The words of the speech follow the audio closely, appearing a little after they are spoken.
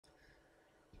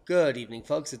Good evening,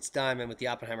 folks. It's Diamond with the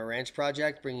Oppenheimer Ranch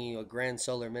Project, bringing you a grand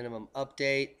solar minimum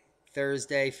update.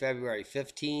 Thursday, February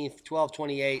 15th,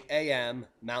 12:28 a.m.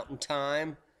 Mountain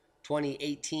Time,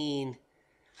 2018.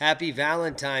 Happy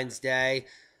Valentine's Day.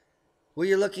 What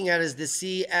you're looking at is the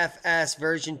CFS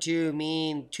version 2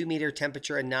 mean 2-meter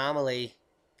temperature anomaly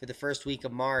for the first week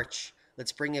of March.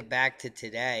 Let's bring it back to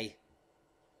today.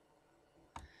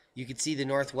 You can see the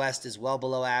Northwest is well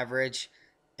below average,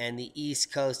 and the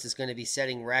East Coast is going to be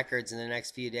setting records in the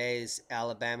next few days.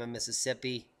 Alabama,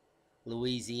 Mississippi,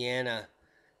 Louisiana,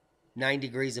 9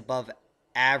 degrees above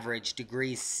average,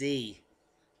 degrees C.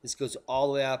 This goes all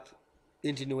the way up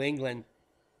into New England.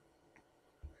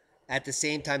 At the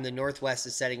same time, the Northwest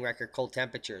is setting record cold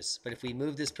temperatures. But if we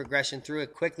move this progression through,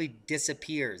 it quickly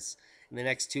disappears in the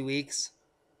next 2 weeks.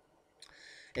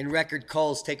 And record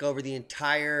colds take over the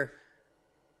entire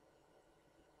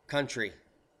country.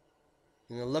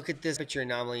 And look at this temperature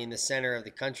anomaly in the center of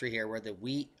the country here where the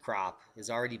wheat crop has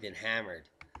already been hammered.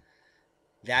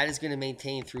 That is going to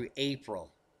maintain through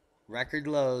April. Record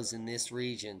lows in this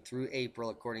region through April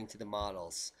according to the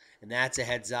models. And that's a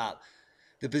heads up.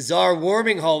 The bizarre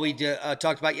warming hole we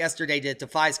talked about yesterday that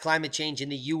defies climate change in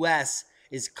the U.S.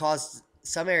 is caused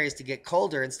some areas to get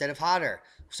colder instead of hotter.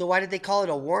 So why did they call it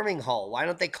a warming hole? Why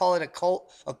don't they call it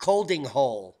a colding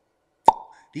hole?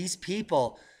 These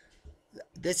people,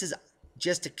 this is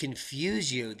just to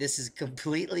confuse you. This is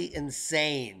completely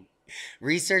insane.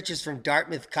 Researchers from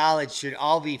Dartmouth College should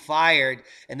all be fired,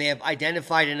 and they have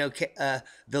identified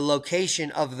the location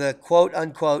of the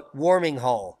quote-unquote warming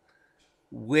hole,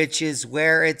 which is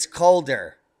where it's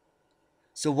colder.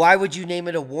 So why would you name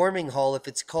it a warming hole if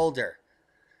it's colder?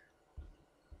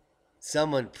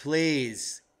 Someone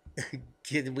please,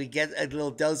 can we get a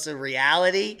little dose of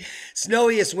reality?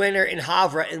 Snowiest winter in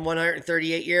Havre in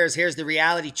 138 years. Here's the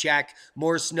reality check.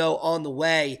 More snow on the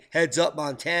way. Heads up,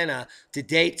 Montana. To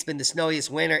date, it's been the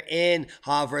snowiest winter in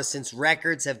Havre since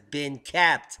records have been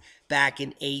kept back in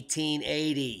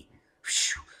 1880.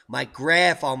 Whew. My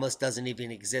graph almost doesn't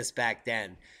even exist back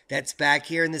then. That's back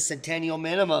here in the centennial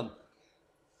minimum.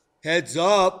 Heads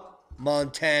up,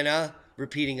 Montana.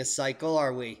 Repeating a cycle,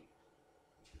 are we?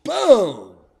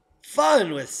 Boom!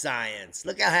 Fun with science.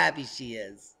 Look how happy she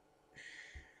is.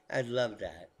 I love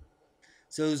that.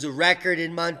 So it was a record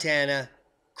in Montana.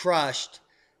 Crushed.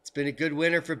 It's been a good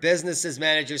winter for businesses,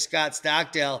 manager Scott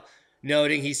Stockdale,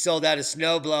 noting he sold out of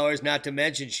snow blowers, not to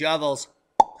mention shovels.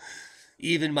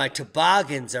 Even my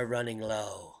toboggans are running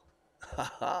low.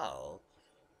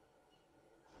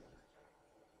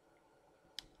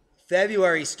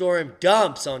 February storm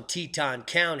dumps on Teton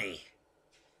County.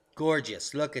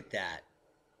 Gorgeous. Look at that.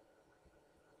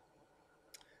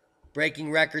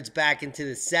 Breaking records back into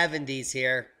the 70s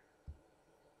here.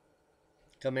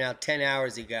 Coming out 10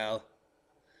 hours ago.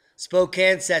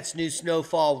 Spokane sets new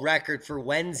snowfall record for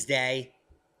Wednesday.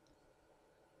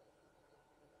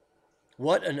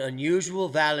 What an unusual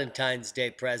Valentine's Day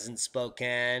present,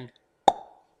 Spokane.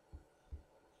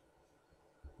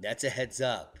 That's a heads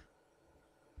up.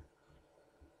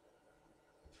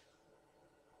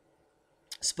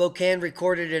 Spokane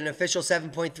recorded an official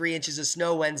 7.3 inches of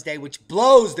snow Wednesday, which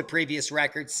blows the previous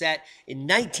record set in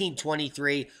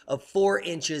 1923 of 4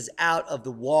 inches out of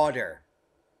the water.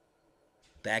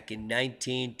 Back in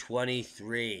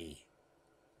 1923.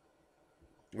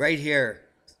 Right here,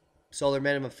 solar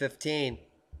minimum 15.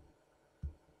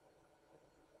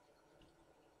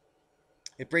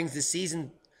 It brings the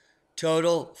season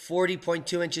total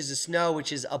 40.2 inches of snow,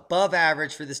 which is above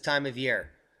average for this time of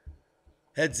year.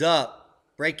 Heads up.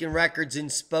 Breaking records in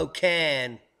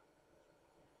Spokane.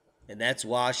 And that's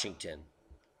Washington.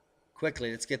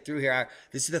 Quickly, let's get through here.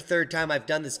 This is the third time I've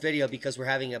done this video because we're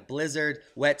having a blizzard,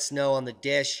 wet snow on the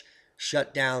dish,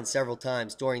 shut down several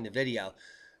times during the video.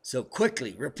 So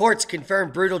quickly, reports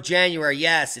confirm brutal January.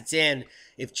 Yes, it's in.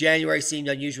 If January seemed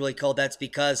unusually cold, that's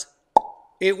because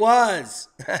it was.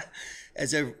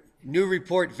 As a new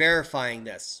report verifying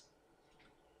this.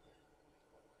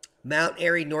 Mount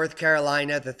Airy, North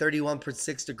Carolina, the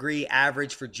 31.6 degree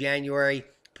average for January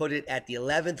put it at the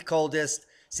 11th coldest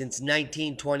since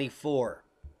 1924.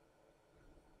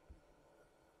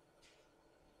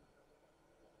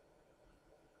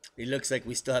 It looks like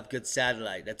we still have good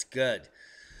satellite. That's good.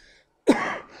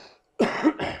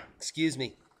 Excuse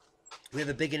me. We have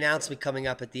a big announcement coming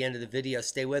up at the end of the video.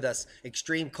 Stay with us.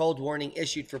 Extreme cold warning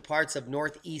issued for parts of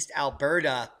northeast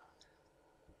Alberta.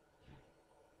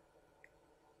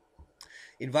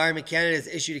 Environment Canada has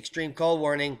issued extreme cold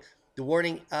warning. The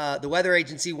weather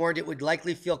agency warned it would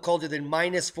likely feel colder than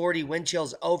minus 40 wind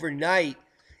chills overnight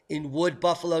in Wood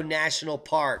Buffalo National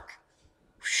Park.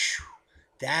 Whew,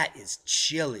 that is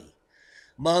chilly.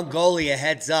 Mongolia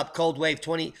heads up. Cold wave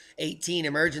 2018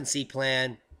 emergency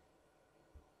plan.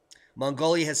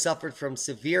 Mongolia has suffered from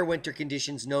severe winter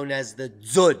conditions known as the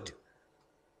Dzud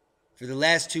for the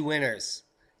last 2 winters.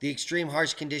 The extreme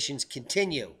harsh conditions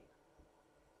continue.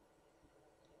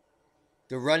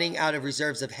 The running out of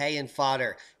reserves of hay and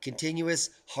fodder.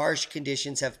 Continuous harsh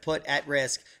conditions have put at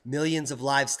risk millions of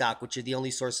livestock, which are the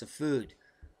only source of food.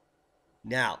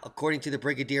 Now, according to the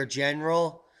Brigadier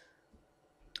General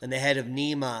and the head of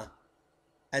NEMA,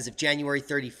 as of January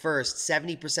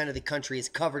 31st, 70% of the country is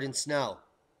covered in snow.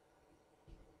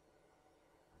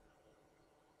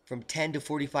 From 10 to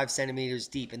 45 centimeters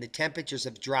deep, and the temperatures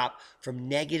have dropped from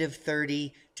negative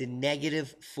 30 to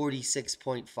negative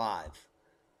 46.5.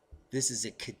 This is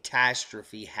a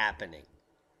catastrophe happening.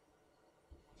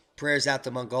 Prayers out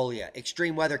to Mongolia.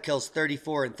 Extreme weather kills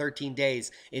 34 in 13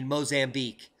 days in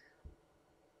Mozambique.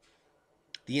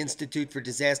 The Institute for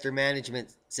Disaster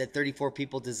Management said 34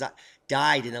 people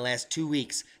died in the last 2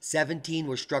 weeks. 17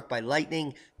 were struck by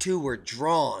lightning. 2 were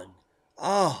drawn.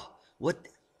 Oh, what?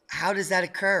 How does that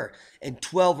occur? And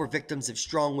 12 were victims of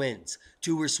strong winds.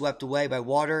 2 were swept away by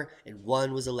water, and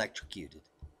 1 was electrocuted.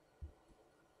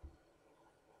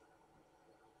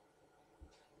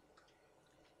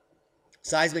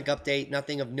 Seismic update,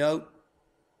 nothing of note.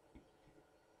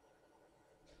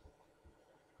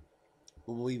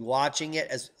 We'll be watching it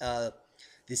as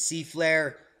the sea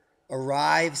flare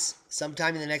arrives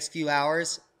sometime in the next few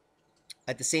hours.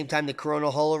 At the same time the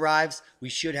coronal hole arrives, we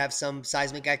should have some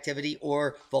seismic activity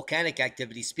or volcanic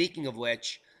activity. Speaking of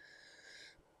which,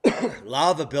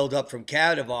 lava buildup from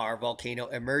Kadovar volcano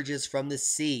emerges from the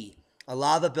sea. A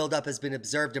lava buildup has been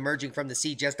observed emerging from the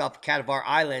sea just off Kadovar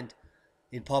Island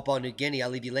in Papua New Guinea. I'll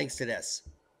leave you links to this.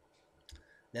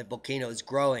 That volcano is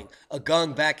growing.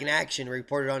 Agung back in action.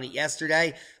 Reported on it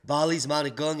yesterday. Bali's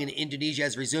Mount Agung in Indonesia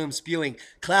has resumed spewing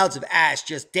clouds of ash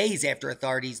just days after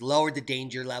authorities lowered the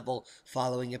danger level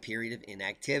following a period of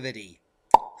inactivity.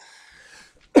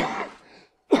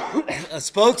 A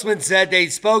spokesman said they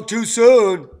spoke too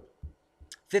soon.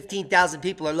 15,000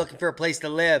 people are looking for a place to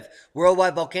live.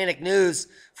 Worldwide volcanic news.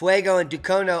 Fuego and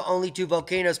Dukono, only 2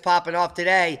 volcanoes popping off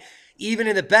today. Even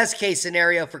in the best case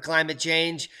scenario for climate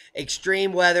change,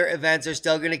 extreme weather events are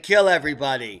still going to kill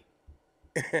everybody.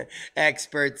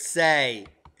 Experts say.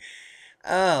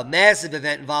 Oh, massive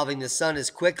event involving the sun is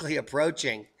quickly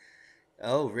approaching.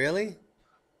 Oh, really?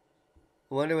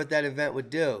 I wonder what that event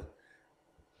would do.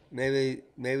 Maybe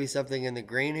something in the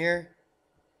green here?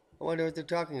 I wonder what they're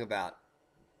talking about.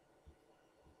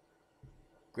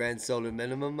 Grand solar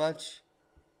minimum much?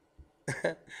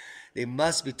 They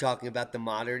must be talking about the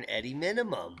modern eddy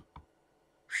minimum.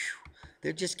 Whew.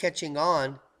 They're just catching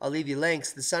on. I'll leave you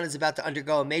links. The sun is about to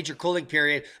undergo a major cooling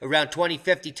period around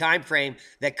 2050 time frame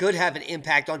that could have an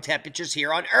impact on temperatures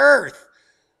here on Earth.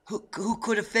 Who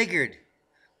could have figured?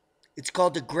 It's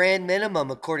called the grand minimum,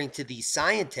 according to these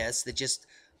scientists that just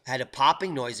had a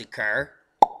popping noise occur.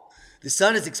 The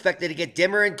sun is expected to get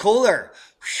dimmer and cooler.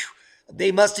 Whew.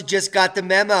 They must have just got the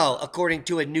memo, according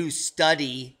to a new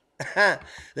study.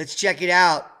 Let's check it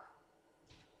out.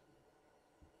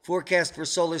 Forecast for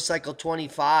solar cycle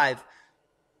 25.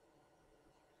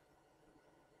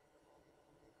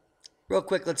 Real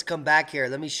quick, let's come back here.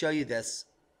 Let me show you this.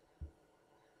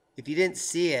 If you didn't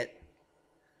see it,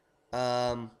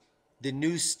 the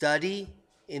new study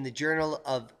in the Journal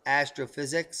of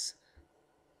Astrophysics.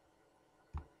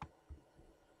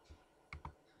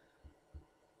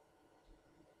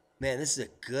 Man, this is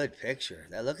a good picture.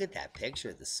 Now look at that picture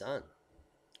of the sun.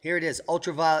 Here it is.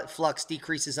 Ultraviolet flux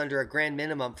decreases under a grand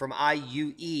minimum from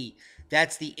IUE.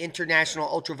 That's the International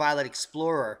Ultraviolet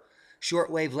Explorer.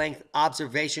 Short wavelength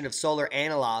observation of solar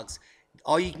analogs.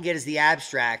 All you can get is the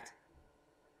abstract.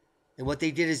 And what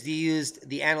they did is they used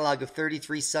the analog of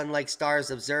 33 sun-like stars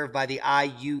observed by the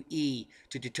IUE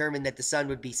to determine that the sun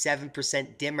would be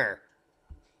 7% dimmer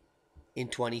in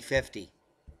 2050.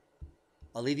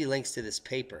 I'll leave you links to this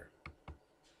paper.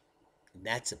 And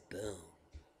that's a boom.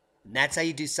 And that's how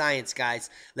you do science, guys.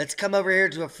 Let's come over here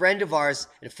to a friend of ours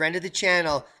and a friend of the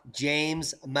channel,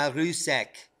 James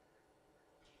Marusek.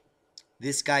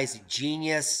 This guy's a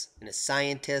genius and a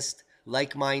scientist,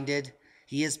 like-minded.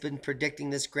 He has been predicting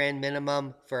this grand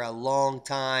minimum for a long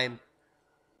time.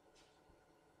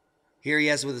 Here he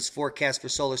is with his forecast for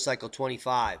solar cycle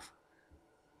 25.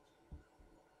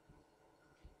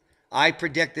 I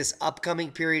predict this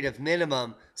upcoming period of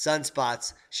minimum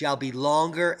sunspots shall be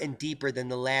longer and deeper than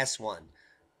the last one.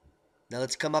 Now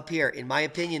let's come up here. In my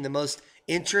opinion, the most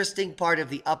interesting part of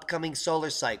the upcoming solar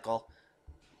cycle,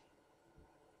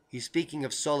 he's speaking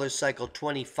of solar cycle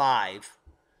 25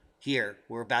 here.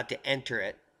 We're about to enter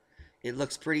it. It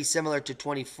looks pretty similar to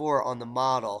 24 on the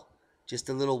model, just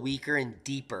a little weaker and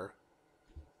deeper.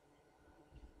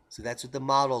 So that's what the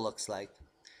model looks like.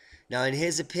 Now, in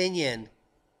his opinion,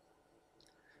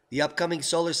 the upcoming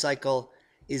solar cycle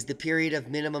is the period of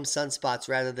minimum sunspots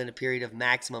rather than a period of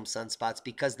maximum sunspots,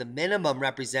 because the minimum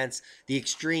represents the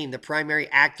extreme, the primary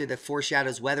actor that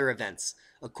foreshadows weather events,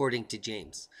 according to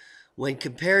James. When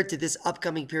compared to this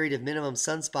upcoming period of minimum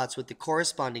sunspots with the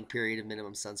corresponding period of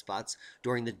minimum sunspots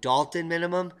during the Dalton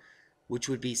minimum, which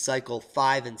would be cycle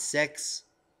 5 and 6,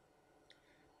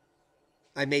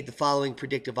 I made the following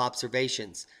predictive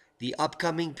observations. The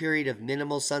upcoming period of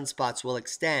minimal sunspots will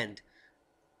extend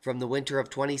from the winter of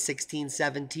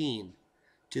 2016-17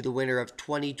 to the winter of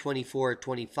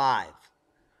 2024-25,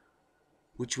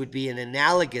 which would be an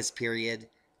analogous period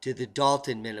to the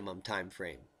Dalton minimum time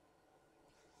frame,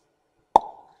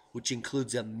 which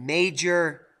includes a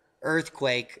major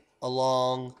earthquake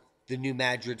along the New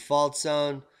Madrid Fault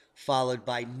Zone, followed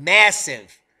by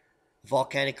massive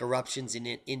volcanic eruptions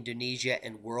in Indonesia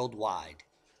and worldwide,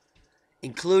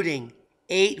 including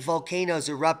 8 volcanoes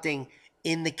erupting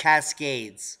in the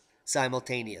Cascades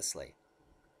simultaneously.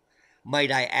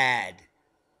 Might I add,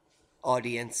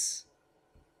 audience?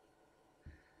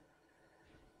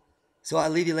 So I'll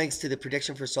leave you links to the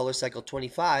prediction for solar cycle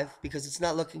 25 because it's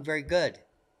not looking very good.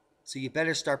 So you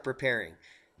better start preparing,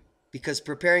 because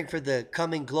preparing for the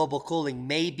coming global cooling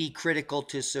may be critical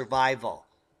to survival.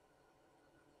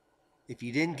 If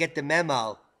you didn't get the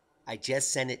memo, I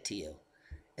just sent it to you.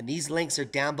 And these links are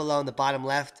down below in the bottom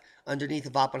left underneath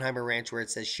of Oppenheimer Ranch where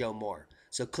it says show more.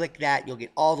 So click that and you'll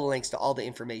get all the links to all the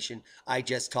information I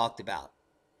just talked about.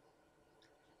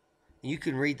 And you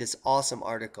can read this awesome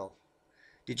article.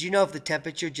 Did you know if the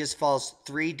temperature just falls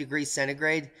 3 degrees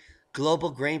centigrade, global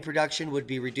grain production would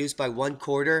be reduced by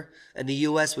 1/4 and the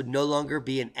U.S. would no longer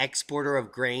be an exporter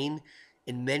of grain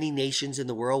and many nations in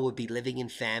the world would be living in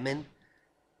famine?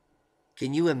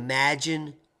 Can you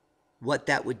imagine what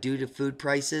that would do to food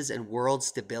prices and world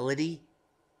stability?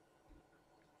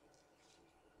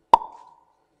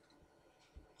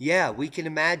 Yeah, we can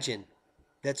imagine.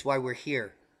 That's why we're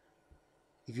here.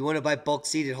 If you want to buy bulk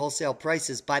seed at wholesale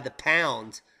prices by the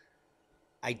pound,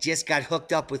 I just got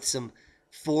hooked up with some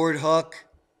Ford Hook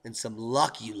and some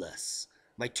Luculus,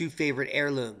 my 2 favorite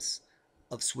heirlooms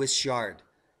of Swiss Chard.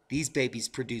 These babies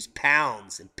produce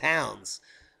pounds and pounds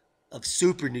of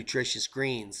super nutritious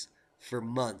greens for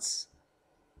months.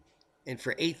 And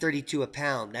for $8.32 a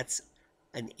pound, that's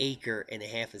an acre and a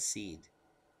half of seed.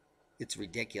 It's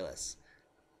ridiculous.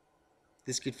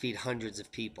 This could feed hundreds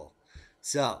of people.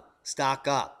 So, stock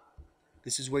up.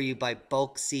 This is where you buy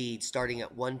bulk seed starting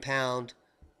at 1 pound.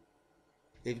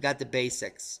 They've got the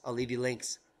basics. I'll leave you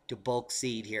links to bulk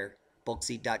seed here,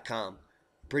 bulkseed.com.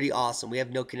 Pretty awesome. We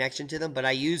have no connection to them, but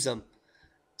I use them.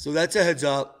 So that's a heads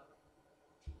up.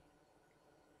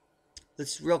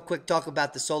 Let's real quick talk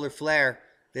about the solar flare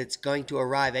that's going to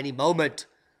arrive any moment.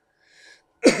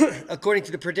 According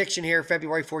to the prediction here,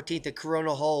 February 14th, a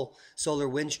coronal hole solar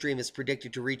wind stream is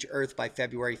predicted to reach Earth by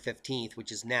February 15th,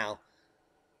 which is now.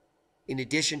 In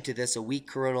addition to this, a weak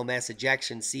coronal mass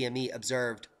ejection, CME,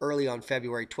 observed early on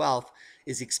February 12th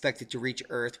is expected to reach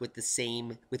Earth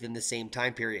within the same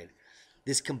time period.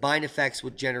 This combined effects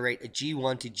would generate a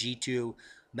G1 to G2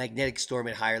 magnetic storm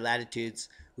at higher latitudes,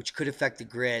 which could affect the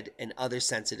grid and other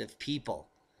sensitive people.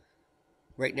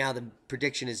 Right now, the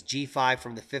prediction is G5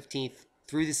 from the 15th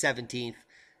through the 17th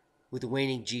with a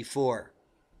waning G4.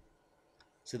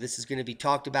 So this is going to be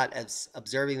talked about as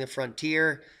observing the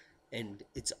frontier, and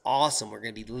it's awesome. We're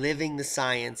going to be living the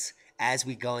science as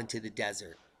we go into the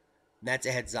desert. And that's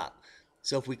a heads up.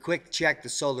 So if we quick check the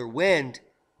solar wind,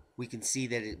 we can see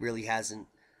that it really hasn't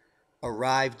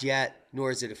arrived yet,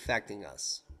 nor is it affecting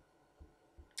us.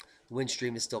 The wind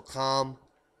stream is still calm.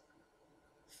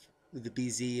 The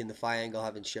BZ and the phi angle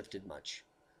haven't shifted much.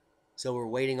 So we're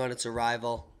waiting on its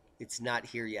arrival. It's not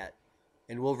here yet.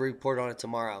 And we'll report on it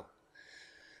tomorrow.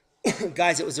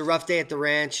 Guys, it was a rough day at the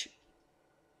ranch.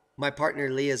 My partner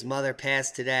Leah's mother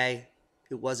passed today.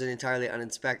 It wasn't entirely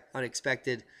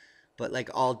unexpected, but like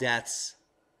all deaths,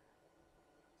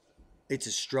 it's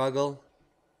a struggle.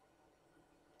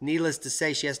 Needless to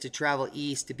say, she has to travel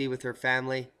east to be with her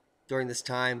family during this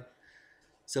time.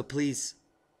 So please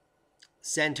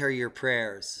send her your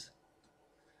prayers.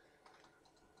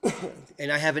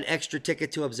 And I have an extra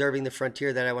ticket to Observing the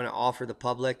Frontier that I want to offer the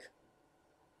public.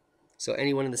 So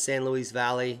anyone in the San Luis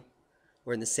Valley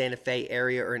or in the Santa Fe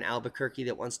area or in Albuquerque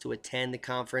that wants to attend the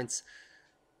conference,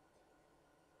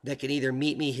 that can either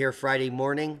meet me here Friday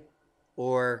morning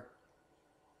or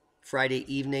Friday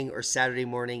evening or Saturday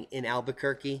morning in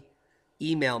Albuquerque,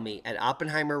 email me at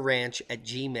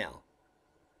oppenheimerranch@gmail.com.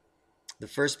 The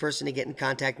first person to get in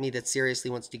contact with me that seriously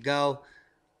wants to go,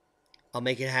 I'll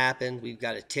make it happen. We've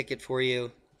got a ticket for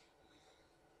you.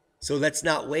 So let's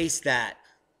not waste that.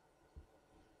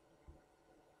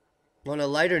 On a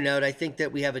lighter note, I think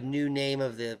that we have a new name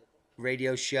of the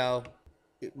radio show.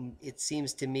 It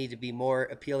seems to me to be more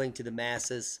appealing to the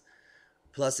masses.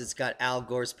 Plus, it's got Al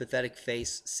Gore's pathetic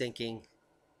face sinking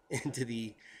into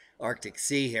the Arctic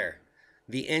Sea here.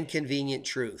 The Inconvenient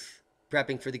Truth.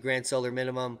 Prepping for the Grand Solar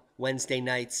Minimum. Wednesday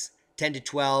nights, 10 to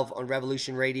 12 on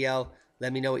Revolution Radio.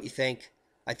 Let me know what you think.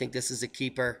 I think this is a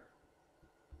keeper.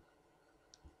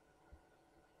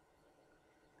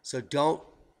 So don't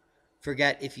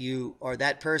forget, if you are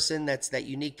that person, that's that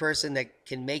unique person that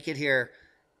can make it here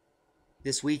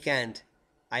this weekend,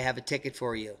 I have a ticket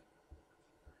for you.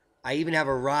 I even have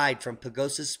a ride from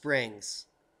Pagosa Springs,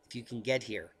 if you can get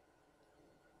here.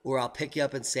 Or I'll pick you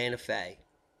up in Santa Fe.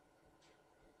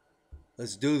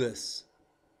 Let's do this.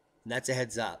 And that's a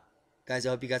heads up. Guys, I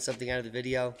hope you got something out of the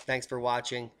video. Thanks for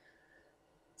watching.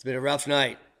 It's been a rough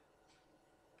night.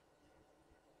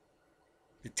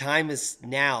 The time is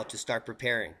now to start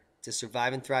preparing to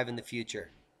survive and thrive in the future.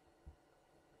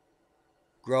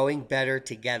 Growing better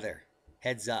together.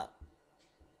 Heads up.